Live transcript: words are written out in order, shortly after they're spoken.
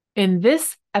In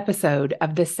this episode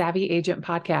of the Savvy Agent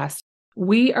podcast,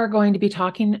 we are going to be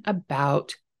talking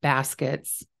about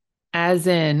baskets, as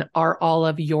in, are all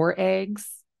of your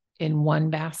eggs in one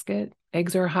basket?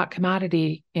 Eggs are a hot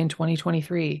commodity in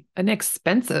 2023, an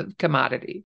expensive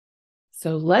commodity.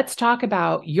 So let's talk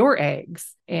about your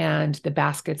eggs and the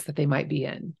baskets that they might be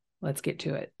in. Let's get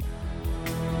to it.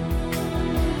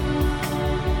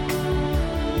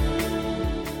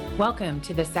 Welcome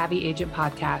to the Savvy Agent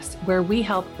podcast, where we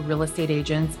help real estate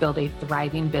agents build a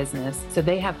thriving business so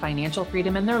they have financial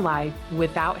freedom in their life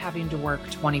without having to work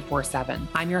 24/7.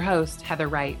 I'm your host, Heather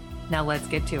Wright. Now let's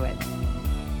get to it.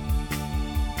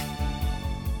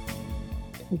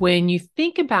 When you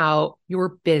think about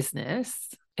your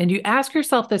business and you ask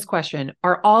yourself this question,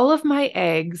 are all of my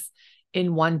eggs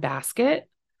in one basket?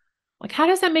 Like, how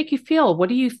does that make you feel? What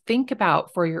do you think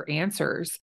about for your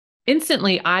answers?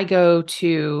 Instantly, I go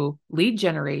to lead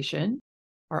generation.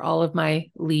 Are all of my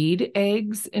lead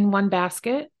eggs in one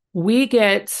basket? We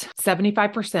get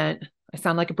 75%. I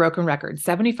sound like a broken record.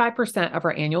 75% of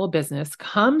our annual business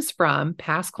comes from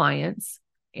past clients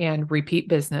and repeat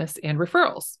business and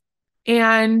referrals.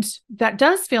 And that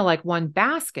does feel like one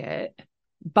basket,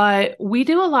 but we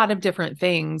do a lot of different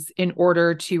things in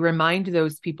order to remind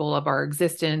those people of our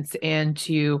existence and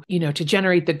to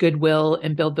generate the goodwill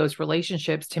and build those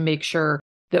relationships to make sure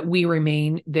that we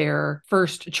remain their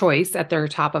first choice at their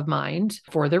top of mind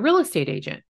for the real estate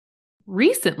agent.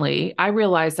 Recently, I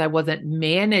realized I wasn't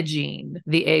managing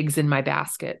the eggs in my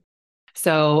basket.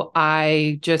 So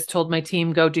I just told my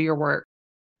team, go do your work.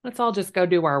 Let's all just go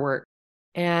do our work.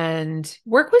 And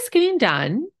work was getting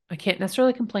done. I can't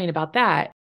necessarily complain about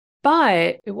that,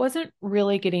 but it wasn't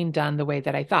really getting done the way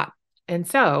that I thought. And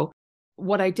so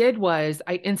what I did was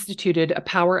I instituted a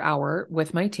power hour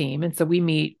with my team. And so we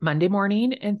meet Monday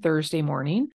morning and Thursday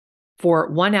morning for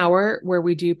 1 hour where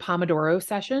we do Pomodoro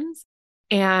sessions.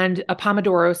 And a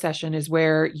Pomodoro session is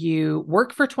where you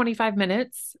work for 25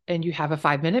 minutes and you have a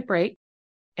 5-minute break.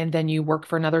 And then you work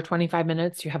for another 25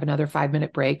 minutes, you have another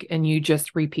 5-minute break, and you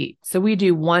just repeat. So we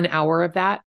do 1 hour of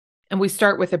that. And we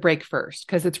start with a break first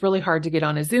because it's really hard to get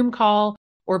on a Zoom call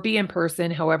or be in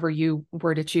person, however you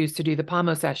were to choose to do the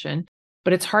POMO session.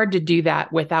 But it's hard to do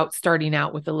that without starting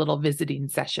out with a little visiting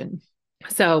session.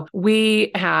 So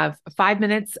we have 5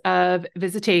 minutes of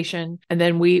visitation, and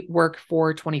then we work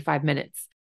for 25 minutes.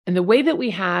 And the way that we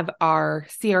have our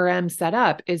CRM set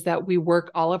up is that we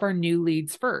work all of our new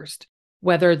leads first,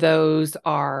 whether those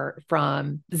are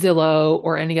from Zillow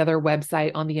or any other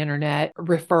website on the internet,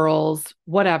 referrals,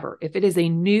 whatever. If it is a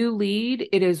new lead,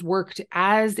 it is worked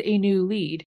as a new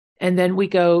lead. And then we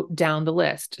go down the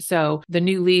list. So the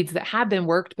new leads that have been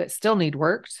worked but still need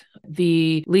worked,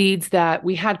 the leads that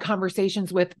we had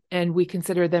conversations with and we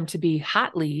consider them to be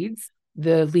hot leads,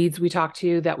 the leads we talk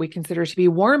to that we consider to be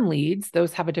warm leads,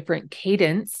 those have a different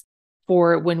cadence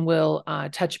for when we'll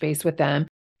touch base with them.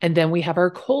 And then we have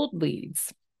our cold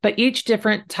leads, but each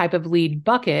different type of lead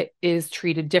bucket is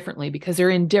treated differently because they're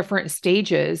in different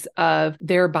stages of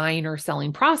their buying or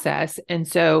selling process. And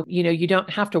so, you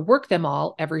don't have to work them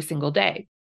all every single day.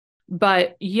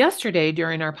 But yesterday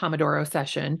during our Pomodoro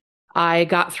session, I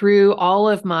got through all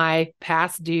of my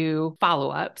past due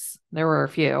follow-ups. There were a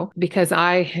few because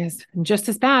just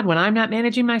as bad when I'm not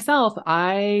managing myself,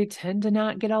 I tend to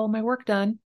not get all of my work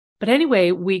done. But anyway,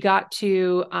 we got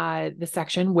to the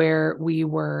section where we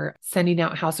were sending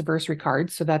out house anniversary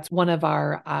cards. So that's one of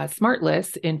our smart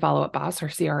lists in Follow Up Boss or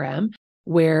CRM,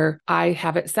 where I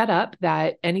have it set up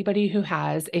that anybody who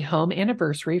has a home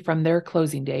anniversary from their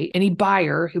closing date, any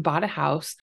buyer who bought a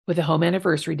house with a home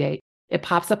anniversary date, it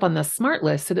pops up on the smart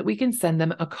list so that we can send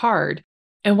them a card.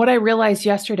 And what I realized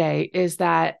yesterday is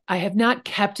that I have not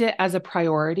kept it as a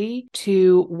priority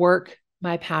to work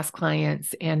my past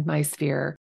clients and my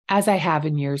sphere as I have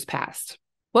in years past.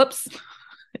 Whoops.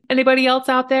 Anybody else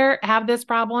out there have this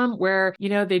problem where,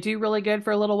 they do really good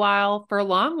for a little while, for a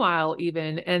long while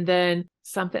even, and then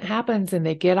something happens and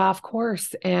they get off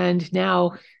course. And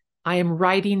now I am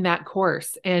riding that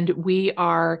course and we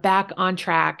are back on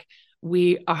track.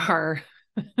 We are,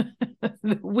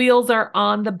 the wheels are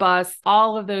on the bus,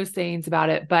 all of those sayings about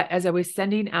it. But as I was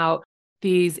sending out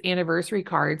these anniversary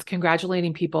cards,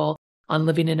 congratulating people on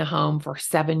living in a home for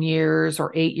 7 years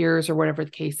or 8 years or whatever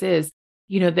the case is,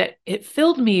 that it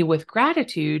filled me with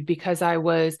gratitude because I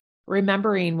was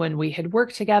remembering when we had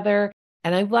worked together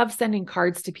and I love sending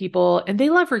cards to people and they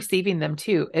love receiving them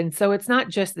too. And so it's not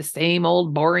just the same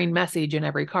old boring message in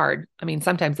every card. I mean,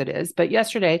 sometimes it is, but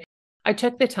yesterday I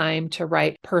took the time to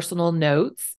write personal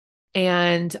notes.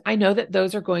 And I know that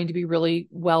those are going to be really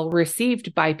well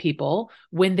received by people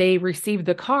when they receive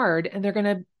the card and they're going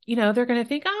to they're going to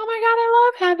think, oh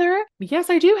my God, I love Heather. Yes,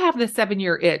 I do have the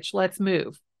 7-year itch. Let's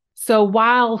move. So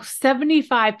while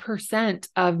 75%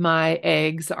 of my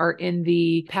eggs are in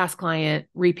the past client,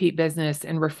 repeat business,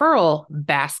 and referral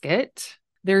basket,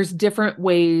 there's different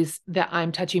ways that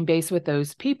I'm touching base with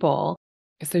those people.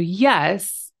 So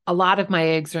yes, a lot of my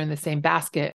eggs are in the same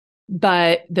basket,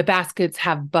 but the baskets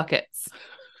have buckets.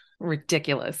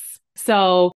 Ridiculous.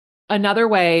 So another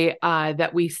way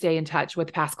that we stay in touch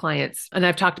with past clients, and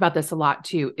I've talked about this a lot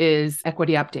too, is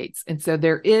equity updates. And so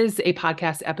there is a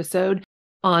podcast episode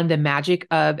on the magic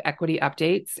of equity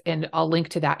updates, and I'll link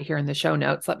to that here in the show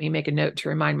notes. Let me make a note to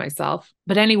remind myself.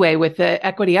 But anyway, with the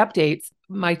equity updates,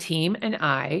 my team and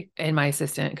I and my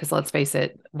assistant, because let's face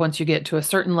it, once you get to a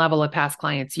certain level of past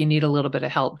clients, you need a little bit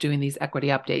of help doing these equity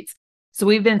updates. So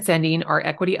we've been sending our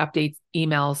equity updates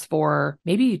emails for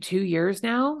maybe 2 years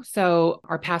now. So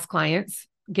our past clients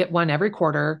get one every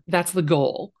quarter. That's the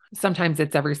goal. Sometimes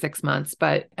it's every 6 months,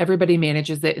 but everybody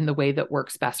manages it in the way that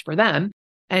works best for them.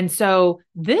 And so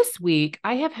this week,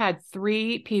 I have had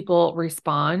 3 people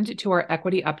respond to our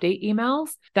equity update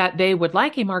emails that they would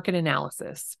like a market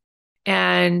analysis.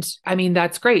 And I mean,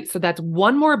 that's great. So that's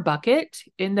one more bucket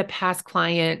in the past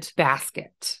client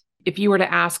basket. If you were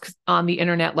to ask on the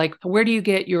internet, like, where do you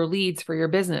get your leads for your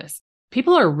business?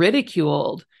 People are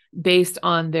ridiculed based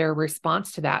on their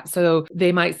response to that. So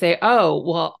they might say, oh,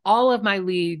 well, all of my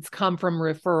leads come from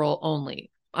referral only.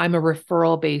 I'm a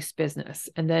referral-based business.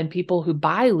 And then people who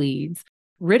buy leads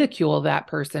ridicule that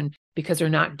person because they're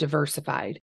not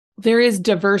diversified. There is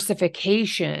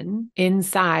diversification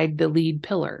inside the lead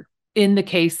pillar in the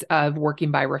case of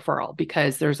working by referral,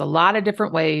 because there's a lot of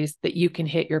different ways that you can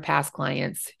hit your past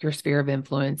clients, your sphere of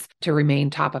influence, to remain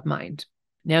top of mind.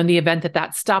 Now, in the event that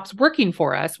that stops working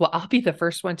for us, well, I'll be the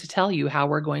first one to tell you how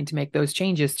we're going to make those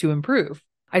changes to improve.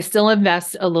 I still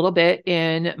invest a little bit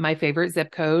in my favorite zip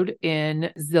code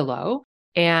in Zillow,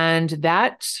 and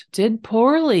that did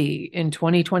poorly in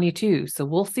 2022. So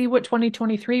we'll see what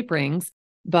 2023 brings.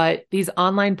 But these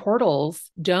online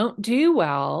portals don't do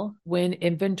well when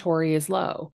inventory is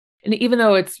low. And even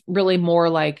though it's really more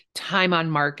like time on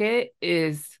market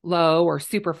is low or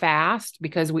super fast,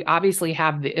 because we obviously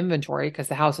have the inventory because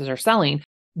the houses are selling,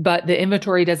 but the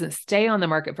inventory doesn't stay on the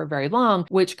market for very long,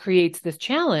 which creates this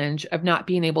challenge of not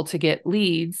being able to get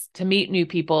leads to meet new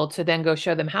people to then go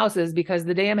show them houses because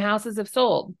the damn houses have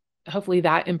sold. Hopefully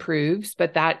that improves,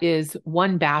 but that is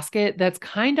one basket that's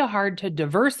kind of hard to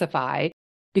diversify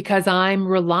because I'm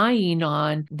relying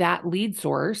on that lead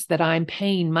source that I'm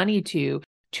paying money to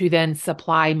then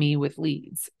supply me with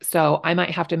leads. So I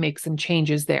might have to make some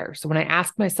changes there. So when I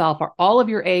ask myself, are all of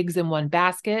your eggs in one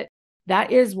basket?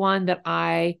 That is one that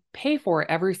I pay for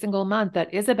every single month.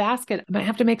 That is a basket I might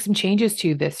have to make some changes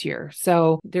to this year.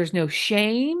 So there's no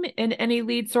shame in any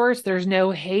lead source. There's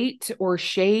no hate or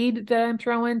shade that I'm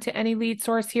throwing to any lead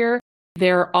source here.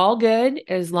 They're all good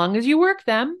as long as you work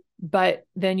them. But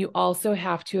then you also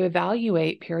have to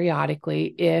evaluate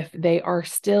periodically if they are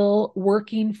still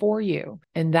working for you.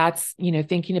 And that's,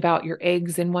 thinking about your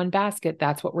eggs in one basket.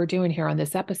 That's what we're doing here on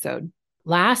this episode.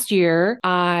 Last year,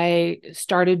 I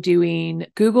started doing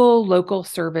Google local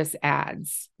service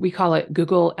ads. We call it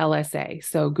Google LSA.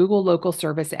 So Google local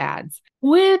service ads,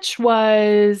 which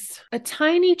was a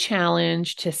tiny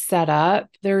challenge to set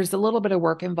up. There's a little bit of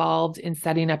work involved in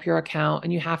setting up your account,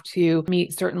 and you have to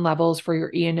meet certain levels for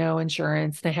your E&O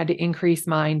insurance. And I had to increase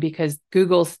mine because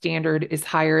Google's standard is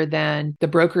higher than the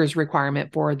broker's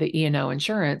requirement for the E&O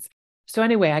insurance. So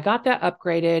anyway, I got that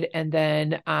upgraded, and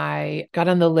then I got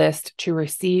on the list to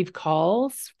receive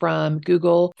calls from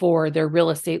Google for their real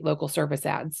estate local service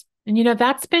ads. And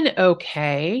that's been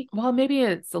okay. Well, maybe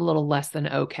it's a little less than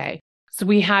okay. So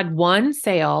we had one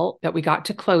sale that we got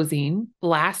to closing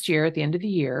last year at the end of the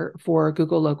year for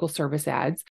Google local service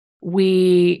ads.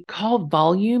 Call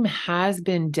volume has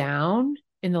been down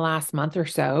in the last month or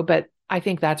so, but I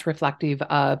think that's reflective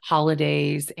of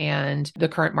holidays and the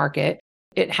current market.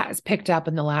 It has picked up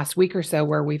in the last week or so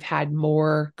where we've had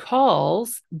more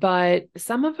calls, but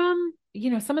some of them,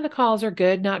 some of the calls are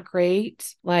good, not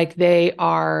great. Like they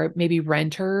are maybe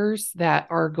renters that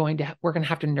we're going to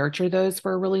have to nurture those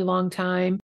for a really long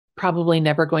time. Probably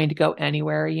never going to go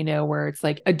anywhere, where it's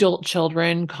like adult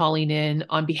children calling in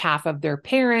on behalf of their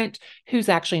parent who's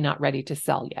actually not ready to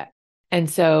sell yet. And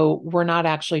so we're not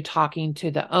actually talking to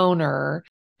the owner,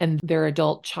 and their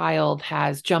adult child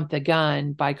has jumped the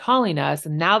gun by calling us.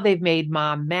 And now they've made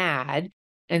mom mad.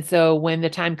 And so when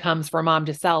the time comes for mom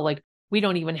to sell, like we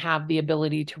don't even have the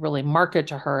ability to really market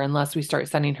to her unless we start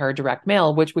sending her direct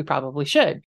mail, which we probably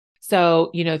should.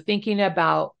 So, thinking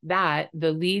about that,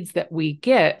 the leads that we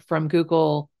get from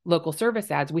Google local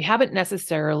service ads. We haven't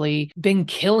necessarily been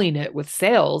killing it with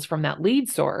sales from that lead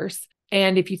source.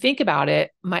 And if you think about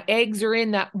it, my eggs are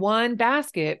in that one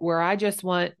basket where I just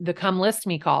want the come list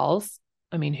me calls.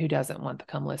 I mean, who doesn't want the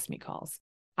come list me calls?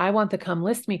 I want the come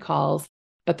list me calls,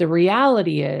 but the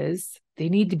reality is they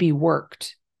need to be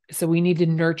worked. So we need to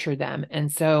nurture them.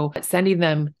 And so sending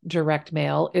them direct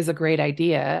mail is a great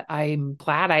idea. I'm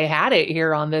glad I had it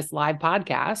here on this live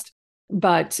podcast.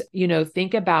 But,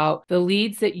 think about the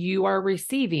leads that you are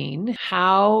receiving.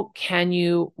 How can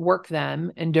you work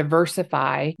them and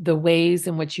diversify the ways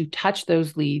in which you touch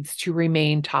those leads to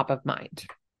remain top of mind?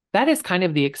 That is kind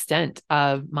of the extent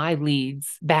of my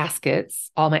leads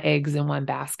baskets, all my eggs in one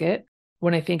basket.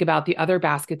 When I think about the other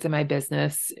baskets in my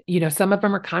business, some of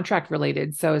them are contract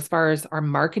related. So as far as our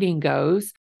marketing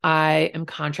goes, I am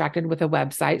contracted with a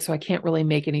website, so I can't really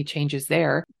make any changes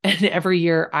there. And every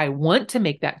year I want to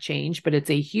make that change, but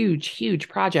it's a huge, huge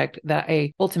project that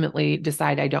I ultimately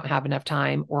decide I don't have enough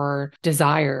time or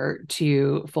desire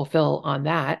to fulfill on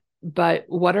that. But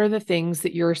what are the things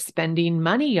that you're spending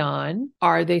money on?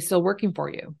 Are they still working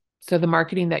for you? So the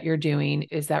marketing that you're doing,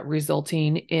 is that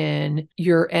resulting in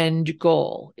your end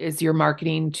goal? Is your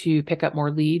marketing to pick up more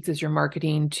leads? Is your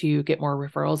marketing to get more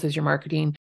referrals? Is your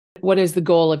marketing what is the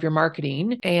goal of your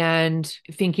marketing? And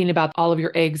thinking about all of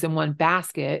your eggs in one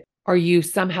basket, are you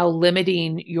somehow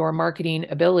limiting your marketing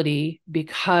ability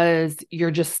because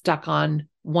you're just stuck on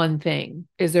one thing?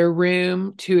 Is there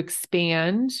room to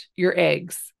expand your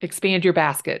eggs, expand your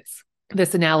baskets?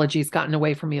 This analogy's gotten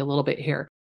away from me a little bit here.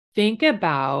 Think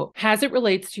about, as it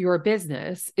relates to your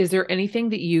business, is there anything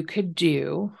that you could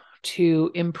do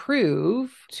to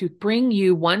improve, to bring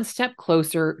you one step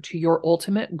closer to your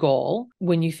ultimate goal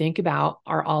when you think about,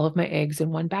 are all of my eggs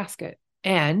in one basket?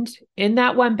 And in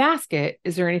that one basket,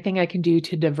 is there anything I can do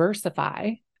to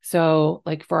diversify? So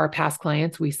like for our past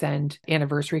clients, we send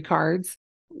anniversary cards.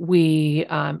 We,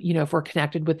 if we're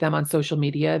connected with them on social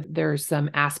media, there's some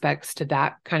aspects to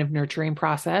that kind of nurturing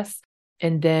process.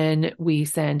 And then we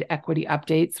send equity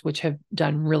updates, which have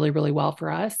done really, really well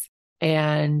for us.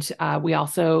 And we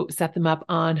also set them up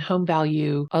on home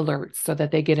value alerts so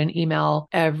that they get an email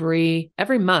every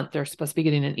month. They're supposed to be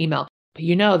getting an email.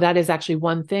 But that is actually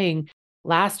one thing.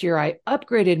 Last year, I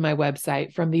upgraded my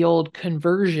website from the old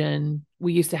Conversion.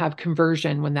 We used to have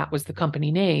Conversion when that was the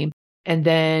company name. And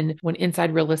then when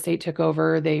Inside Real Estate took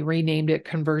over, they renamed it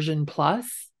Conversion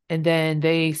Plus. And then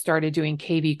they started doing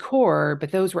KV Core,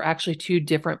 but those were actually two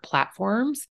different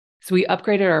platforms. So we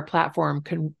upgraded our platform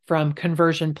from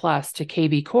Conversion Plus to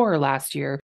KV Core last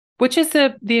year, which is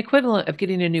the equivalent of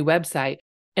getting a new website.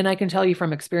 And I can tell you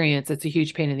from experience, it's a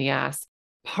huge pain in the ass.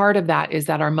 Part of that is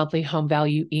that our monthly home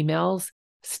value emails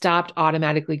stopped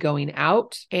automatically going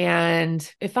out.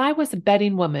 And if I was a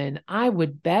betting woman, I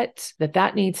would bet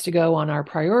that needs to go on our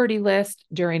priority list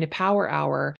during a power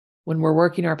hour when we're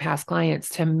working our past clients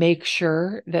to make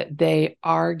sure that they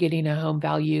are getting a home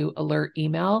value alert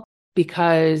email,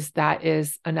 because that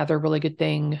is another really good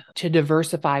thing to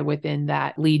diversify within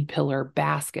that lead pillar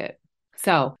basket.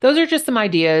 So those are just some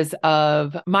ideas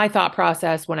of my thought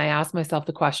process when I ask myself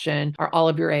the question, are all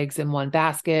of your eggs in one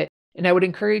basket? And I would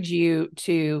encourage you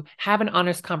to have an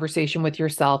honest conversation with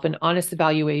yourself, an honest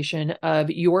evaluation of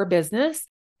your business,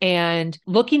 and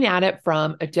looking at it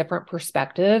from a different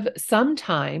perspective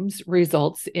sometimes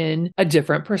results in a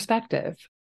different perspective.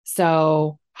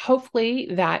 So hopefully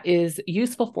that is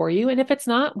useful for you. And if it's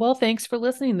not, well, thanks for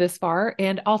listening this far,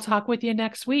 and I'll talk with you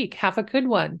next week. Have a good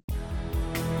one.